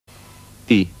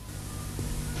E.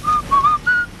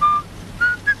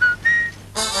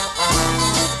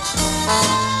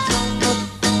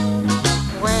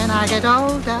 When I get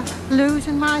older,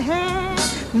 losing my hair,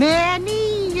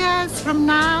 many years from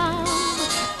now,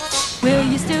 will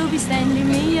you still be sending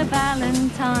me a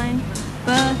valentine,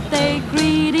 birthday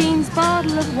greetings,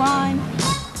 bottle of wine?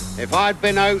 If I'd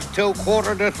been out till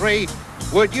 2:45,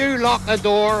 would you lock the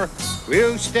door?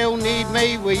 Will you still need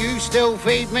me? Will you still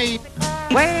feed me?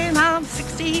 when I'm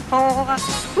 64.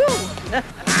 Woo!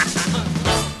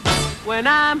 When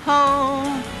I'm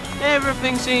home,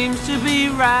 everything seems to be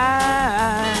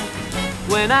right.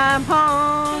 When I'm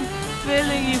home,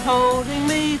 feeling you holding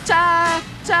me tight,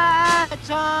 tight,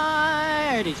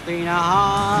 tight. It's been a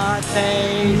hard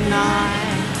day's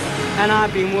night, and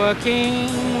I've been working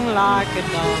like a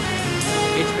dog.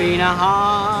 It's been a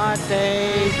hard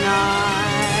day's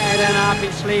night, and I've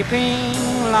been sleeping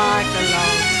like a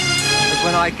log. But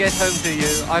when I get home to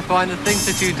you, I find the things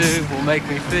that you do will make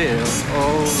me feel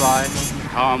alright.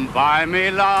 Come by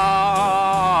me,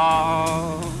 love.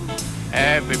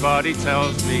 Everybody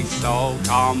tells me so.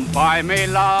 Come by me,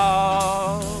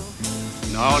 love.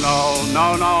 No, no,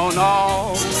 no, no,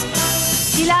 no.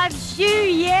 He loves you,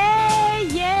 yeah,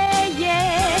 yeah,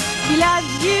 yeah. He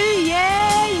loves you,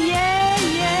 yeah, yeah,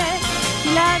 yeah. He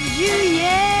loves you,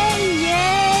 yeah,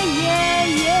 yeah, yeah,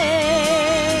 yeah.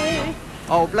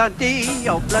 Oh bloody,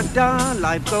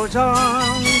 life goes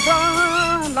on.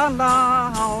 La la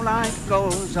la, how life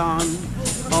goes on.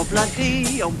 Oh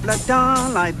bloody,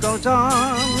 life goes on.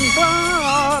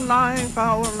 La life,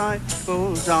 how life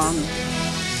goes on.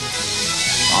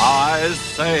 I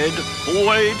said,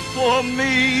 wait for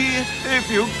me. If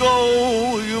you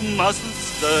go, you mustn't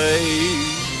stay.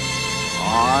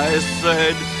 I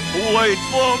said, wait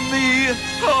for me.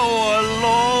 Oh, I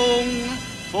long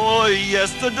for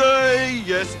yesterday,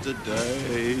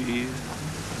 yesterday.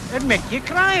 It'd make you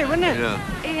cry, wouldn't it? Yeah.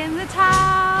 In the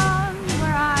town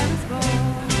where I was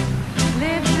born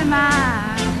lived a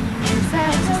man who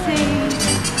sailed to sea,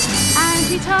 and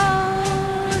he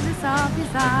told us of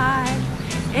his life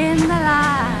in the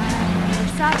land of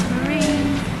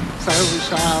submarines. So we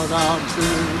sailed on to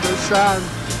the sun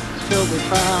till we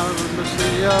found the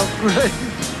sea of green,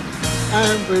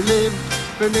 and we lived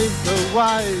beneath the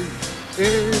waves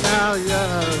in our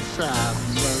yellow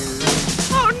submarine.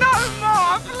 Oh no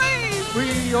more, please!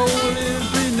 We all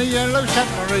live in the yellow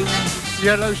submarine,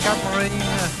 yellow submarine,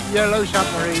 yellow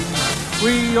submarine.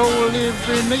 We all live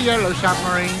in the yellow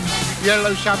submarine,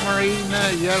 yellow submarine,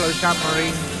 yellow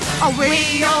submarine. Oh,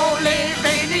 we all live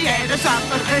in the yellow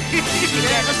submarine,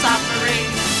 yellow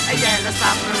submarine, a yellow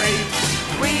submarine.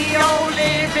 We all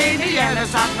live in the yellow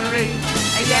submarine,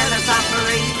 a yellow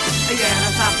submarine, a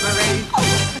yellow submarine.